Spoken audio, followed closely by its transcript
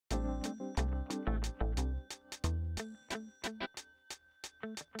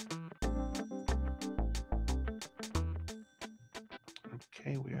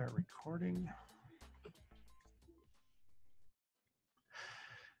are recording.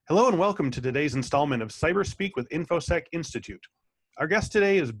 Hello and welcome to today's installment of Cyber Speak with Infosec Institute. Our guest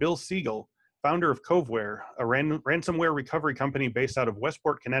today is Bill Siegel, founder of Coveware, a ransomware recovery company based out of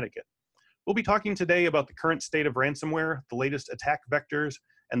Westport, Connecticut. We'll be talking today about the current state of ransomware, the latest attack vectors,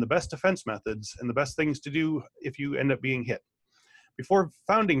 and the best defense methods, and the best things to do if you end up being hit. Before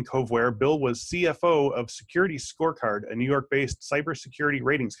founding Coveware, Bill was CFO of Security Scorecard, a New York-based cybersecurity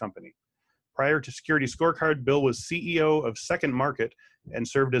ratings company. Prior to Security Scorecard, Bill was CEO of Second Market and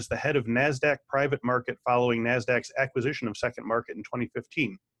served as the head of NASDAQ Private Market following NASDAQ's acquisition of Second Market in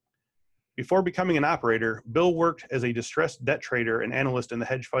 2015. Before becoming an operator, Bill worked as a distressed debt trader and analyst in the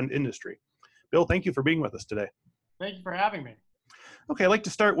hedge fund industry. Bill, thank you for being with us today. Thank you for having me. Okay, I'd like to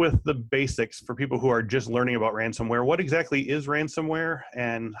start with the basics for people who are just learning about ransomware. What exactly is ransomware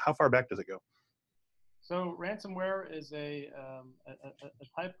and how far back does it go? So ransomware is a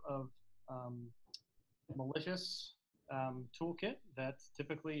type of malicious toolkit that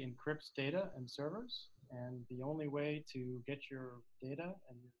typically encrypts data and servers. And the only way to get your data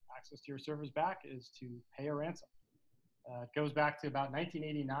and access to your servers back is to pay a ransom. It goes back to about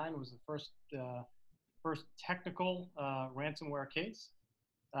 1989 was the first technical ransomware case.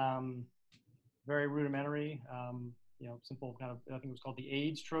 Very rudimentary, simple kind of, I think it was called the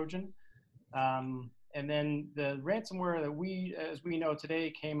AIDS Trojan. And then the ransomware that as we know today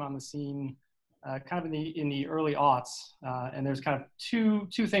came on the scene kind of in the early aughts. And there's kind of two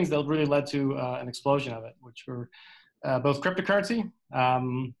things that really led to an explosion of it, which were both cryptocurrency,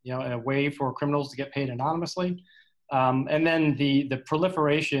 a way for criminals to get paid anonymously. And then the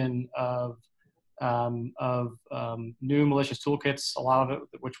proliferation of new malicious toolkits, a lot of it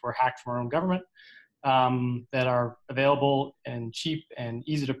which were hacked from our own government, that are available and cheap and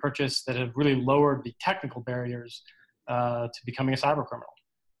easy to purchase, that have really lowered the technical barriers to becoming a cyber criminal.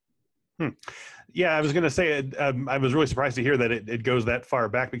 Yeah, I was going to say, I was really surprised to hear that it goes that far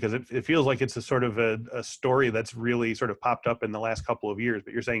back, because it feels like it's a sort of a story that's really sort of popped up in the last couple of years,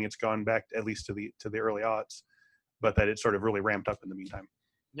 but you're saying it's gone back at least to the early aughts, but that it's sort of really ramped up in the meantime.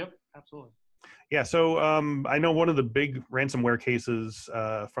 Yep, absolutely. Yeah, so I know one of the big ransomware cases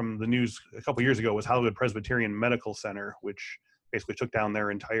from the news a couple years ago was Hollywood Presbyterian Medical Center, which basically took down their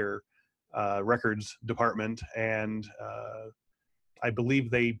entire records department, and I believe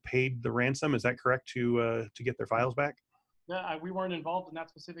they paid the ransom. Is that correct, to get their files back? Yeah, we weren't involved in that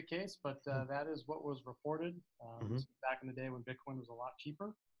specific case, but that is what was reported. Back in the day when Bitcoin was a lot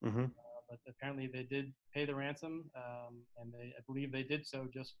cheaper. But apparently they did pay the ransom, and I believe they did so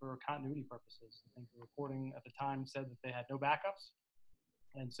just for continuity purposes. I think the reporting at the time said that they had no backups.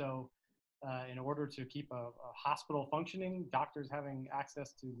 And so in order to keep a hospital functioning, doctors having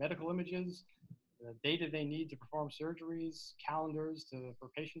access to medical images, the data they need to perform surgeries, calendars for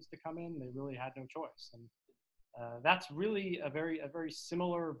patients to come in, they really had no choice. And that's really a very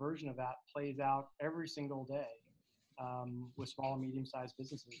similar version of that plays out every single day. With small and medium-sized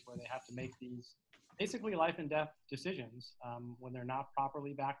businesses, where they have to make these basically life and death decisions when they're not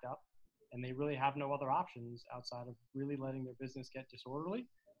properly backed up, and they really have no other options outside of really letting their business get disorderly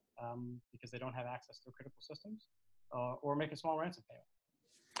because they don't have access to critical systems, or make a small ransom payment.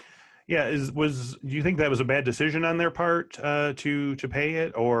 Yeah, do you think that was a bad decision on their part to pay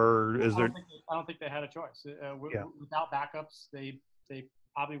it, or is there? I don't think they had a choice. Without backups, they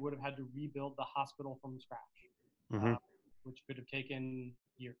probably would have had to rebuild the hospital from scratch. Which could have taken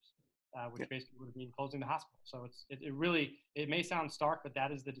years, which basically would have been closing the hospital. So it may sound stark, but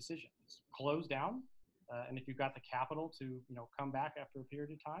that is the decision. It's close down, and if you've got the capital to come back after a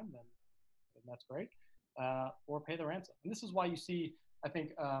period of time, then that's great, or pay the ransom. And this is why you see, I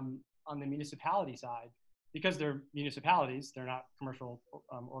think, on the municipality side, because they're municipalities, they're not commercial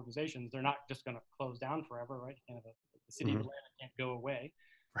organizations. They're not just going to close down forever, right? You can't have the city of Atlanta can't go away.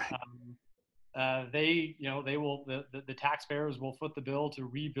 Right. The taxpayers will foot the bill to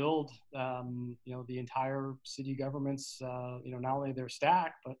rebuild, the entire city government's, not only their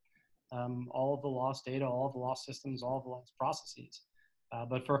stack, but all of the lost data, all of the lost systems, all of the lost processes.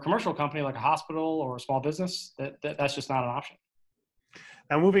 But for a commercial company like a hospital or a small business, that's just not an option.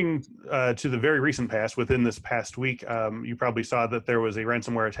 Now, moving to the very recent past, within this past week, you probably saw that there was a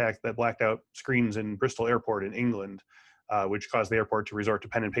ransomware attack that blacked out screens in Bristol Airport in England. Which caused the airport to resort to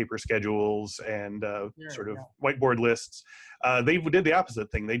pen and paper schedules and whiteboard lists. They did the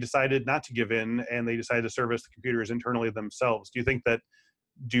opposite thing. They decided not to give in, and they decided to service the computers internally themselves. Do you think that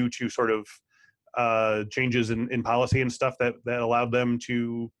due to sort of changes in policy and stuff that allowed them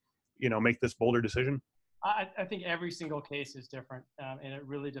to, make this bolder decision? I think every single case is different, and it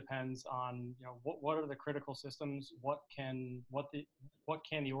really depends on, you know, what are the critical systems, what can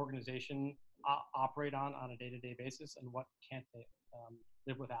the organization operate on a day-to-day basis, and what can't they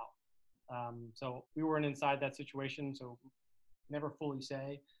live without. So we weren't inside that situation, so never fully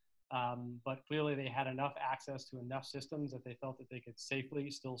say, but clearly they had enough access to enough systems that they felt that they could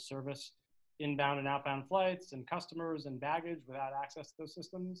safely still service inbound and outbound flights and customers and baggage without access to those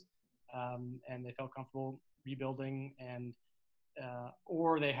systems. And they felt comfortable rebuilding, and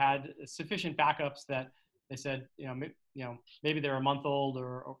or they had sufficient backups that they said, maybe they're a month old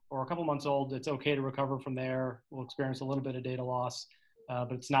or a couple months old. It's okay to recover from there. We'll experience a little bit of data loss,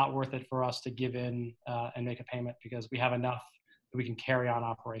 but it's not worth it for us to give in and make a payment because we have enough that we can carry on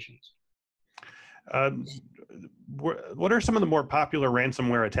operations. What are some of the more popular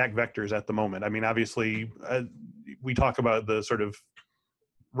ransomware attack vectors at the moment? I mean, obviously, we talk about the sort of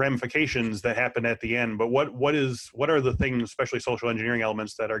ramifications that happen at the end, but what are the things, especially social engineering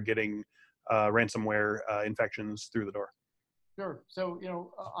elements, that are getting ransomware infections through the door? Sure. So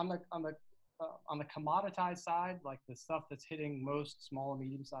on the commoditized side, like the stuff that's hitting most small and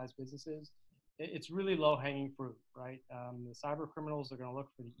medium-sized businesses, it's really low-hanging fruit, right? The cyber criminals are going to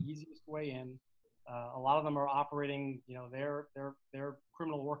look for the easiest way in. A lot of them are operating, their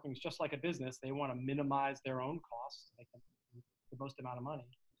criminal workings just like a business. They want to minimize their own costs, make the most amount of money.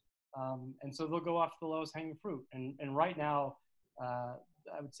 And so they'll go after the lowest hanging fruit. And right now,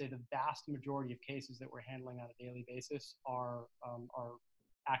 I would say the vast majority of cases that we're handling on a daily basis are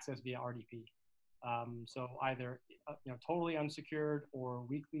access via RDP. So either totally unsecured or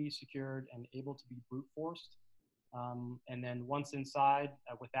weakly secured and able to be brute forced. And then once inside,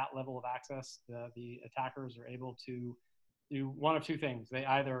 with that level of access, the attackers are able to do one of two things. They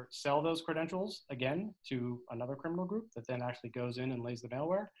either sell those credentials again to another criminal group that then actually goes in and lays the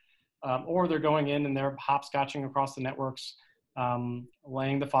malware, or they're going in and they're hopscotching across the networks,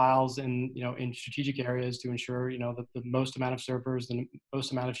 laying the files in strategic areas to ensure that the most amount of servers, the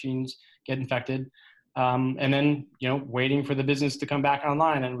most amount of machines get infected, and then waiting for the business to come back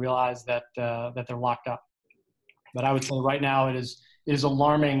online and realize that they're locked up. But I would say right now it is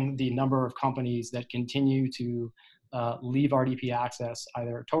alarming the number of companies that continue to leave RDP access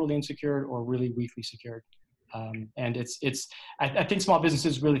either totally unsecured or really weakly secured. And I think small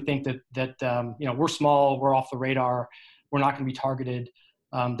businesses really think that we're small, we're off the radar, we're not going to be targeted.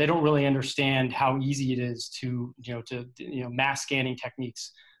 They don't really understand how easy it is to mass scanning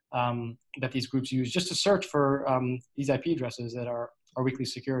techniques that these groups use just to search for these IP addresses that are weakly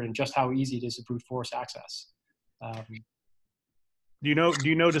secured, and just how easy it is to brute force access. Do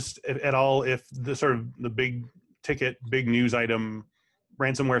you notice at all if the sort of the big ticket, big news item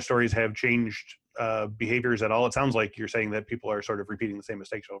ransomware stories have changed behaviors at all? It sounds like you're saying that people are sort of repeating the same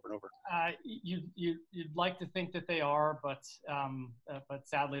mistakes over and over. You'd like to think that they are, but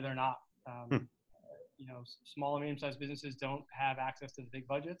sadly they're not. Small and medium-sized businesses don't have access to the big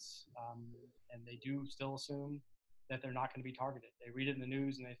budgets, and they do still assume that they're not going to be targeted. They read it in the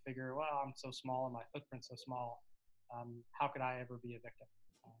news and they figure, well, I'm so small and my footprint's so small. How could I ever be a victim?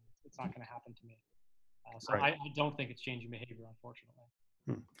 It's not going to happen to me. So right. I don't think it's changing behavior, unfortunately.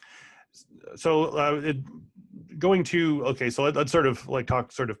 So going to, okay, so let's sort of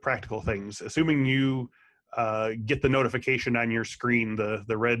talk sort of practical things. Assuming you get the notification on your screen,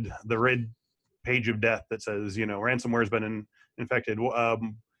 the red page of death that says, ransomware has been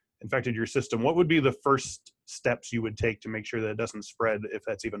infected your system, what would be the first steps you would take to make sure that it doesn't spread, if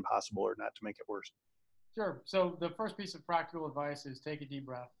that's even possible, or not to make it worse? Sure. So the first piece of practical advice is take a deep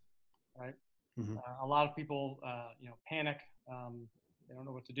breath, right? Mm-hmm. A lot of people, panic. They don't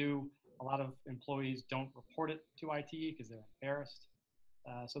know what to do. A lot of employees don't report it to IT because they're embarrassed.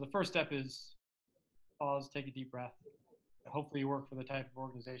 So the first step is pause, take a deep breath. Hopefully you work for the type of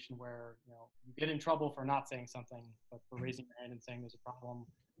organization where, you get in trouble for not saying something, but for raising your hand and saying there's a problem,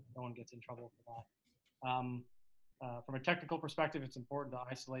 no one gets in trouble for that. From a technical perspective, it's important to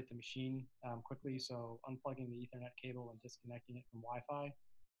isolate the machine quickly. So unplugging the Ethernet cable and disconnecting it from Wi-Fi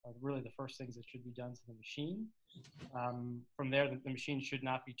are really the first things that should be done to the machine. From there, the machine should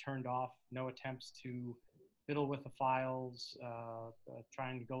not be turned off. No attempts to fiddle with the files,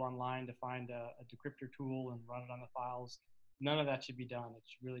 trying to go online to find a decryptor tool and run it on the files. None of that should be done. It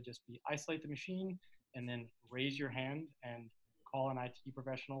should really just be isolate the machine and then raise your hand and call an IT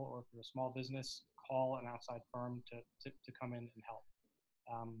professional, or if you're a small business, call an outside firm to come in and help.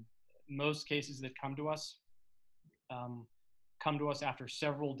 Most cases that come to us after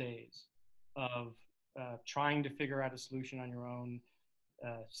several days of trying to figure out a solution on your own,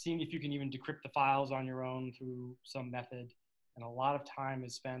 seeing if you can even decrypt the files on your own through some method, And a lot of time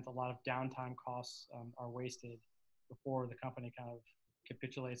is spent, a lot of downtime costs are wasted before the company kind of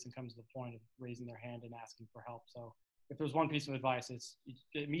capitulates and comes to the point of raising their hand and asking for help. So if there's one piece of advice, it's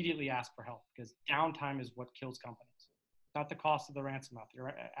immediately ask for help, because downtime is what kills companies. It's not the cost of the ransom out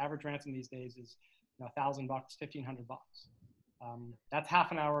there. Average ransom these days is $1,000, $1,500. That's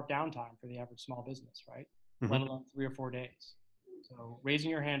half an hour of downtime for the average small business, right? Mm-hmm. Let alone 3 or 4 days. So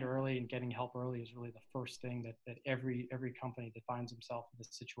raising your hand early and getting help early is really the first thing that every company that finds themselves in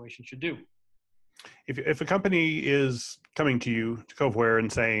this situation should do. If a company is coming to you, to Coveware,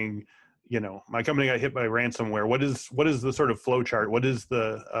 and saying, my company got hit by ransomware, what is the sort of flow chart? What is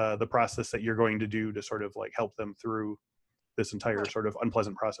the process that you're going to do to sort of like help them through this entire sort of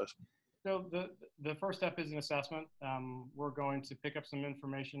unpleasant process? So the first step is an assessment. We're going to pick up some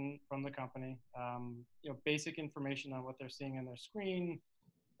information from the company, basic information on what they're seeing on their screen,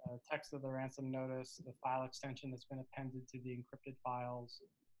 text of the ransom notice, the file extension that's been appended to the encrypted files,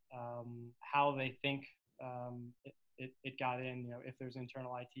 how they think it got in, if there's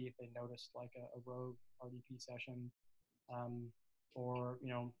internal IT, if they noticed like a rogue RDP session, or,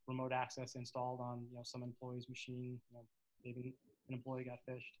 remote access installed on, some employee's machine, maybe an employee got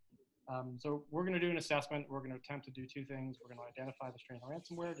phished. So we're going to do an assessment. We're going to attempt to do 2 things. We're going to identify the strain of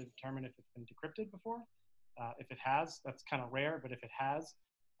ransomware to determine if it's been decrypted before. If it has, that's kind of rare, but if it has,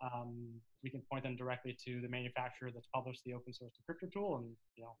 we can point them directly to the manufacturer that's published the open source decryptor tool, and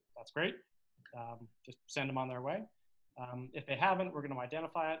that's great. Just send them on their way. If they haven't, we're going to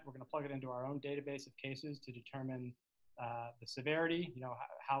identify it. We're going to plug it into our own database of cases to determine the severity.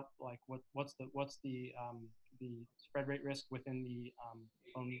 What's the spread rate risk within the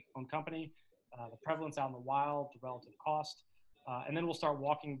own company, the prevalence out in the wild, the relative cost, and then we'll start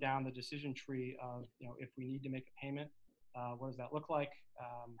walking down the decision tree of if we need to make a payment, what does that look like?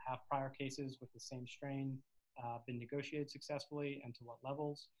 Have prior cases with the same strain been negotiated successfully, and to what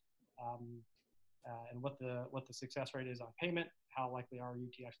levels? And what the success rate is on payment? How likely are you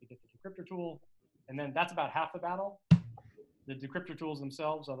to actually get the decryptor tool? And then that's about half the battle. The decryptor tools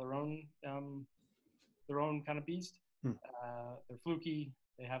themselves are their own kind of beast. They're fluky.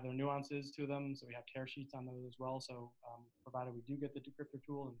 They have their nuances to them, so we have tear sheets on those as well. So provided we do get the decryptor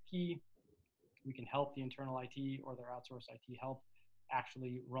tool and key, we can help the internal IT or their outsourced IT help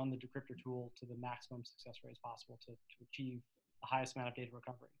actually run the decryptor tool to the maximum success rate as possible to achieve the highest amount of data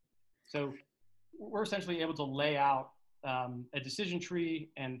recovery. So we're essentially able to lay out a decision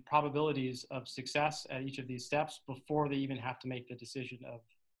tree and probabilities of success at each of these steps before they even have to make the decision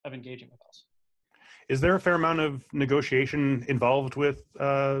of engaging with us. Is there a fair amount of negotiation involved with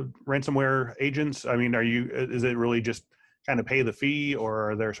ransomware agents? I mean, is it really just kind of pay the fee, or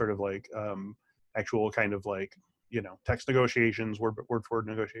are there sort of like actual kind of like, text negotiations, word for word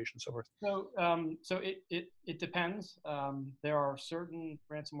negotiations, so forth? So it depends. There are certain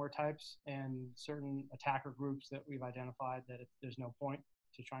ransomware types and certain attacker groups that we've identified that there's no point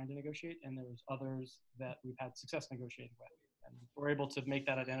to trying to negotiate, and there's others that we've had success negotiating with. And we're able to make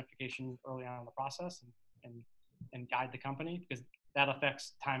that identification early on in the process and guide the company, because that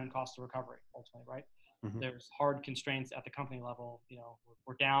affects time and cost of recovery ultimately, right? Mm-hmm. There's hard constraints at the company level.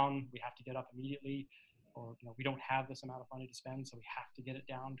 We're down, we have to get up immediately, or we don't have this amount of money to spend, so we have to get it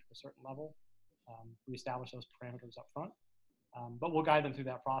down to a certain level. We establish those parameters up front, but we'll guide them through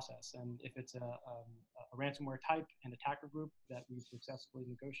that process. And if it's a ransomware type and attacker group that we've successfully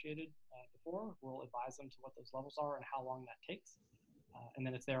negotiated before, we'll advise them to what those levels are and how long that takes. And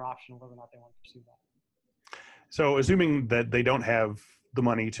then it's their option whether or not they want to pursue that. So assuming that they don't have the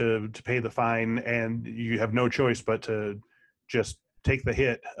money to pay the fine and you have no choice but to just take the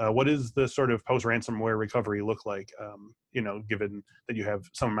hit, what is the sort of post-ransomware recovery look like, given that you have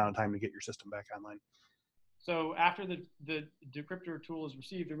some amount of time to get your system back online? So after the decryptor tool is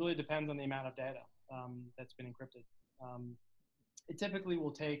received, it really depends on the amount of data that's been encrypted. It typically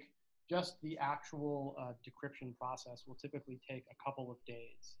will take, just the actual decryption process will typically take a couple of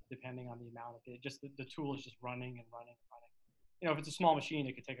days, depending on the amount of data. Just the tool is just running and running and running. If it's a small machine,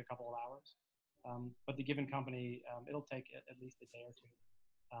 it could take a couple of hours. But the given company, it'll take at least a day or two.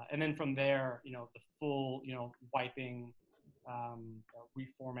 And then from there, the full, wiping,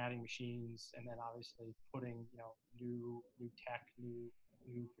 reformatting machines, and then obviously putting, new tech, new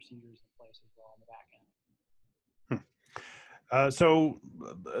procedures in place as well on the back end. So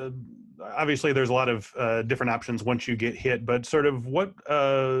obviously there's a lot of different options once you get hit, but sort of what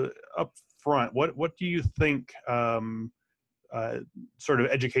up front, what do you think sort of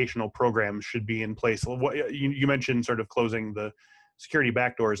educational programs should be in place? What you mentioned sort of closing the security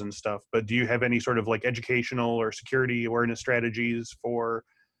backdoors and stuff, but do you have any sort of like educational or security awareness strategies for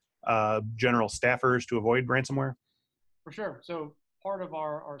general staffers to avoid ransomware? For sure. So part of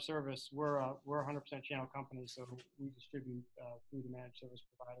our service, we're a 100% channel company, so we distribute through the managed service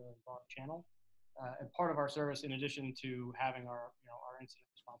provider and our channel. And part of our service, in addition to having our incident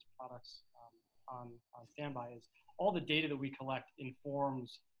response products on standby, is all the data that we collect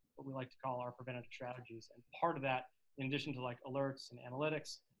informs what we like to call our preventative strategies. And part of that, in addition to like alerts and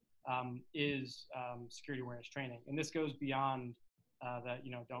analytics, is security awareness training. And this goes beyond that,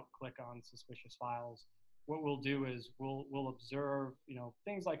 don't click on suspicious files. What we'll do is we'll observe,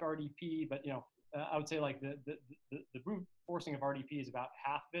 things like RDP, but I would say like the brute forcing of RDP is about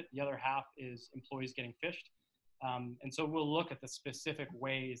half of it. The other half is employees getting phished. And so we'll look at the specific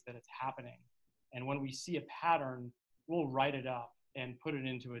ways that it's happening. And when we see a pattern, we'll write it up and put it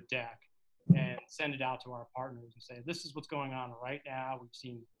into a deck and send it out to our partners and say, this is what's going on right now. We've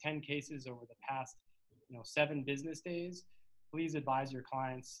seen 10 cases over the past 7 business days. Please advise your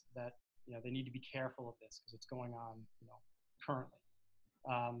clients that they need to be careful of this because it's going on currently.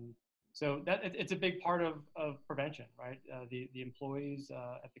 So that it's a big part of prevention, right? The employees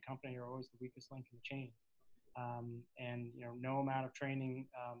at the company are always the weakest link in the chain, and no amount of training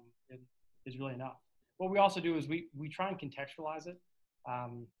is really enough. What we also do is we try and contextualize it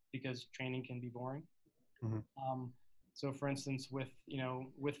because training can be boring. Mm-hmm. So for instance, with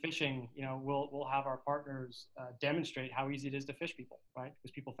phishing, we'll have our partners demonstrate how easy it is to phish people, right?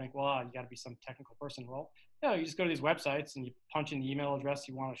 Because people think, well, you got to be some technical person. Well, you just go to these websites and you punch in the email address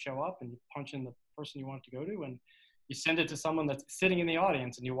you want to show up, and you punch in the person you want it to go to, and you send it to someone that's sitting in the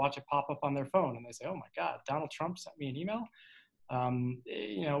audience, and you watch it pop up on their phone, and they say, oh my God, Donald Trump sent me an email.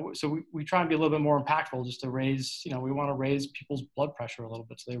 So we try and be a little bit more impactful, just to raise, we want to raise people's blood pressure a little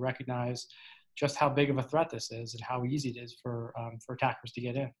bit so they recognize just how big of a threat this is and how easy it is for attackers to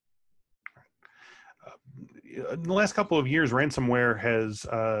get in. In the last couple of years, ransomware has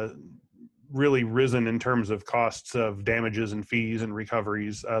really risen in terms of costs of damages and fees and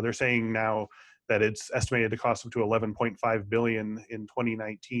recoveries. They're saying now that it's estimated to cost up to $11.5 billion in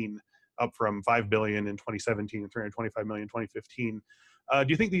 2019, up from $5 billion in 2017 and $325 million in 2015. Do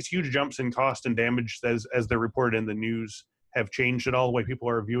you think these huge jumps in cost and damage, as they're reported in the news, have changed at all the way people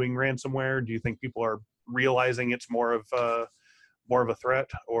are viewing ransomware? Do you think people are realizing it's more of a threat,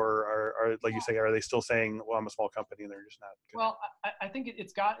 or are like you say, are they still saying, well, I'm a small company and they're just not gonna... Well, I think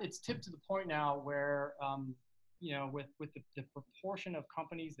it's tipped to the point now where with the proportion of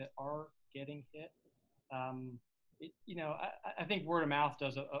companies that are getting hit, I think word of mouth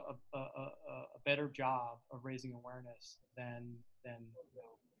does a better job of raising awareness than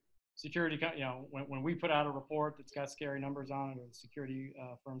security. When we put out a report that's got scary numbers on it, or the security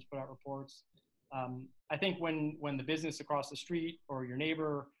firms put out reports, I think when the business across the street or your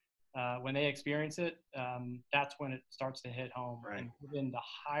neighbor, when they experience it, that's when it starts to hit home. Right. And within the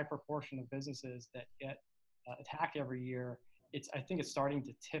high proportion of businesses that get attacked every year, I think it's starting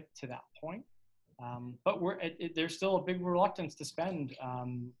to tip to that point. But there's still a big reluctance to spend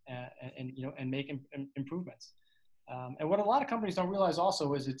and make improvements. And what a lot of companies don't realize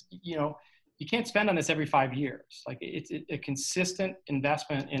also is you can't spend on this every 5 years. Like it's a consistent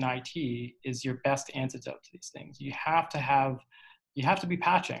investment in IT is your best antidote to these things. You have to be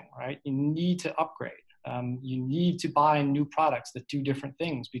patching, right? You need to upgrade. You need to buy new products that do different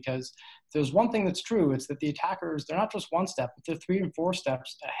things, because if there's one thing that's true, it's that the attackers, they're not just one step, but they're 3 and 4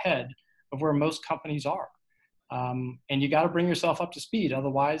 steps ahead of where most companies are. And you got to bring yourself up to speed.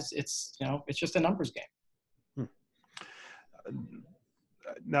 Otherwise it's just a numbers game.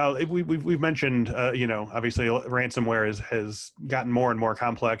 Now we've mentioned, obviously ransomware has gotten more and more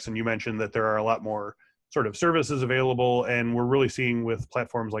complex, and you mentioned that there are a lot more sort of services available, and we're really seeing with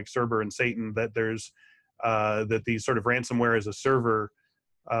platforms like Cerber and Satan that there's that these sort of ransomware as a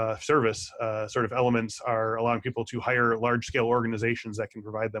service sort of elements are allowing people to hire large-scale organizations that can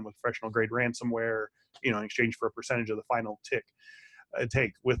provide them with professional-grade ransomware, in exchange for a percentage of the final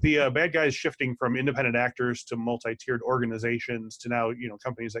take. With the bad guys shifting from independent actors to multi-tiered organizations to now,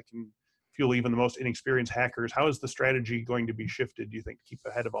 companies that can fuel even the most inexperienced hackers, how is the strategy going to be shifted, do you think, to keep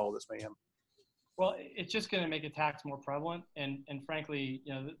ahead of all of this mayhem? Well, it's just going to make attacks more prevalent, and frankly,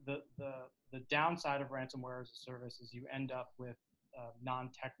 the downside of ransomware as a service is you end up with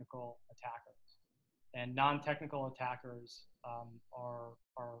non-technical attackers, and non-technical attackers are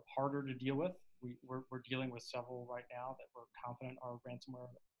harder to deal with. We're dealing with several right now that we're confident are ransomware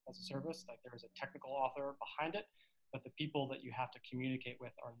as a service. Like there is a technical author behind it, but the people that you have to communicate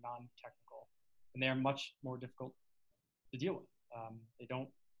with are non-technical, and they are much more difficult to deal with. They don't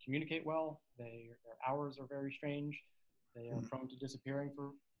communicate well. Their hours are very strange. They are prone to disappearing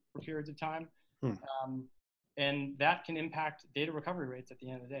for periods of time. And that can impact data recovery rates at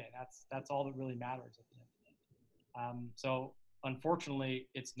the end of the day. That's all that really matters at the end of the day. So unfortunately,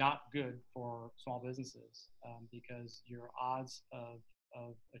 it's not good for small businesses because your odds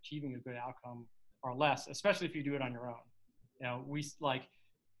of achieving a good outcome are less, especially if you do it on your own. You know, we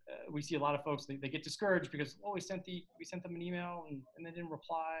see a lot of folks, they get discouraged because, oh, we sent them an email and they didn't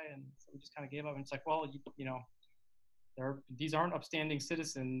reply, and so we just kind of gave up. And it's like, well, you know, these aren't upstanding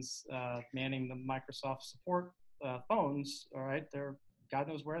citizens manning the Microsoft support phones. All right, they're God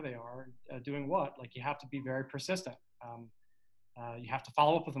knows where they are doing what. Like, you have to be very persistent. You have to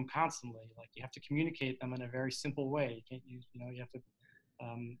follow up with them constantly. Like, you have to communicate them in a very simple way. You can't use, you have to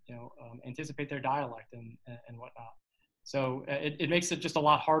anticipate their dialect and whatnot. So it makes it just a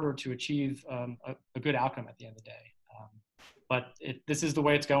lot harder to achieve a good outcome at the end of the day. But this is the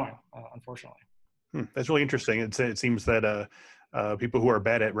way it's going, unfortunately. That's really interesting. It seems that people who are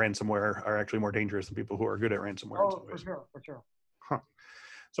bad at ransomware are actually more dangerous than people who are good at ransomware. Oh, for sure. Huh.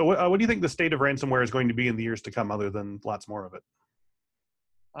 So what do you think the state of ransomware is going to be in the years to come, other than lots more of it?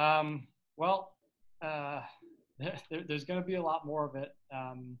 Well, there's going to be a lot more of it.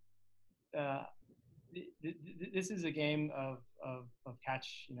 This is a game of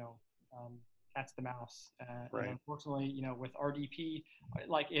catch the mouse. Right. And unfortunately, with RDP,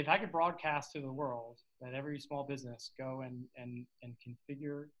 like, if I could broadcast to the world that every small business go and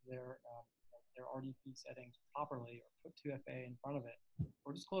configure their RDP settings properly, or put 2FA in front of it,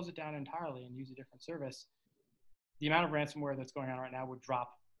 or just close it down entirely and use a different service, the amount of ransomware that's going on right now would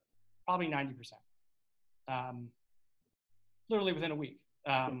drop probably 90%, literally within a week.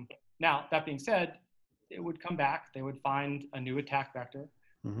 Now, that being said, it would come back. They would find a new attack vector.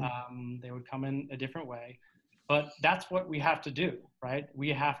 Mm-hmm. They would come in a different way, but that's what we have to do, right? We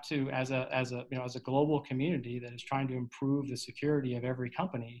have to, as a global community that is trying to improve the security of every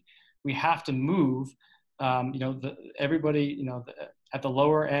company, we have to move, everybody, at the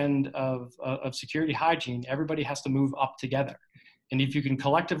lower end of security hygiene, everybody has to move up together. And if you can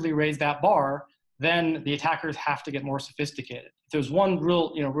collectively raise that bar, then the attackers have to get more sophisticated. If there's one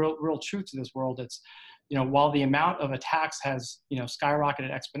real truth to this world, it's, while the amount of attacks has, skyrocketed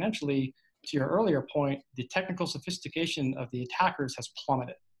exponentially, to your earlier point, the technical sophistication of the attackers has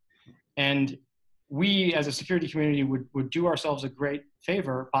plummeted. And we, as a security community, would do ourselves a great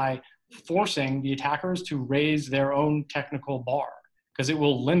favor by forcing the attackers to raise their own technical bar, because it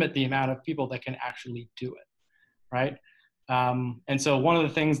will limit the amount of people that can actually do it, right? And so one of the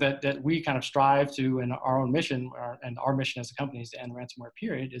things that we kind of strive to in our own mission, and our mission as a company is to end ransomware,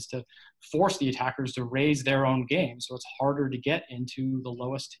 period, is to force the attackers to raise their own game. So it's harder to get into the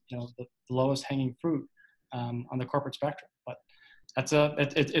lowest, the lowest hanging fruit on the corporate spectrum. But it's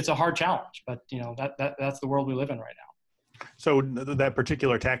a hard challenge, but that's the world we live in right now. So that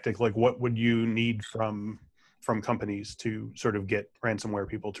particular tactic, like, what would you need from companies to sort of get ransomware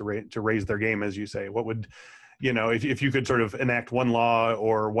people to raise their game, as you say? What would, if you could sort of enact one law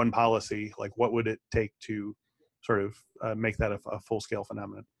or one policy, like, what would it take to sort of make that a full-scale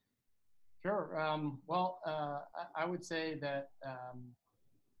phenomenon? Sure. I would say that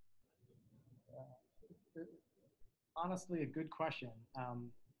honestly, a good question.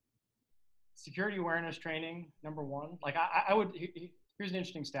 Security awareness training, number one. Like, I would. Here's an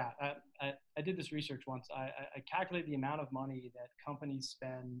interesting stat. I did this research once. I calculated the amount of money that companies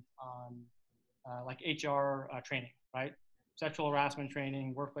spend on like HR training, right? Sexual harassment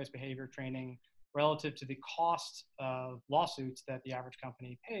training, workplace behavior training, relative to the cost of lawsuits that the average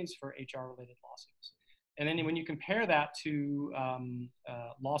company pays for HR-related lawsuits. And then when you compare that to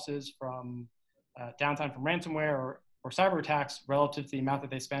losses from downtime from ransomware or cyber attacks relative to the amount that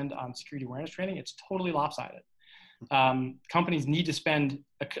they spend on security awareness training, it's totally lopsided. Companies need to spend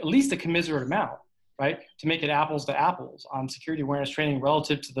at least a commiserate amount, right, to make it apples to apples on security awareness training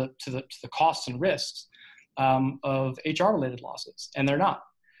relative to the costs and risks of HR-related losses, and they're not.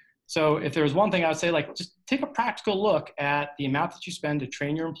 So if there's one thing I would say, like, just take a practical look at the amount that you spend to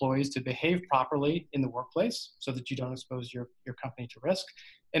train your employees to behave properly in the workplace so that you don't expose your company to risk,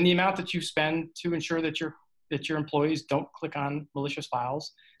 and the amount that you spend to ensure that your employees don't click on malicious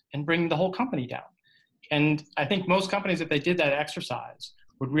files and bring the whole company down. And I think most companies, if they did that exercise,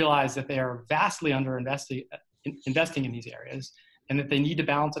 would realize that they are vastly investing in these areas, and that they need to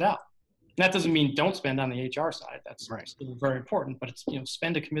balance it out. And that doesn't mean don't spend on the HR side. That's right. Still very important, but it's,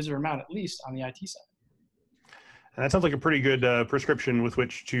 spend a commiserate amount at least on the IT side. And that sounds like a pretty good prescription with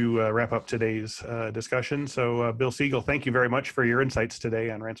which to wrap up today's discussion. So Bill Siegel, thank you very much for your insights today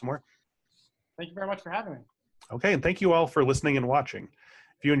on ransomware. Thank you very much for having me. Okay, and thank you all for listening and watching.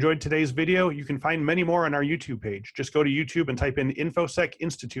 If you enjoyed today's video, you can find many more on our YouTube page. Just go to YouTube and type in Infosec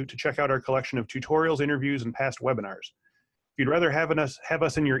Institute to check out our collection of tutorials, interviews, and past webinars. If you'd rather have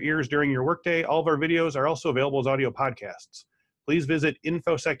us in your ears during your workday, all of our videos are also available as audio podcasts. Please visit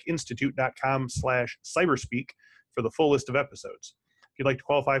infosecinstitute.com/cyberspeak for the full list of episodes. If you'd like to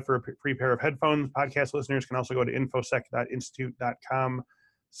qualify for a free pair of headphones, podcast listeners can also go to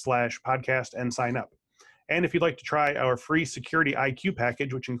infosec.institute.com/podcast and sign up. And if you'd like to try our free Security IQ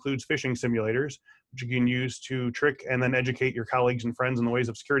package, which includes phishing simulators, which you can use to trick and then educate your colleagues and friends in the ways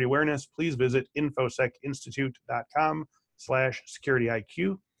of security awareness, please visit infosecinstitute.com/security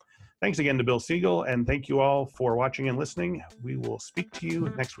IQ. Thanks again to Bill Siegel, and thank you all for watching and listening. We will speak to you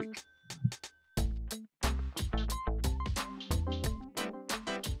next week.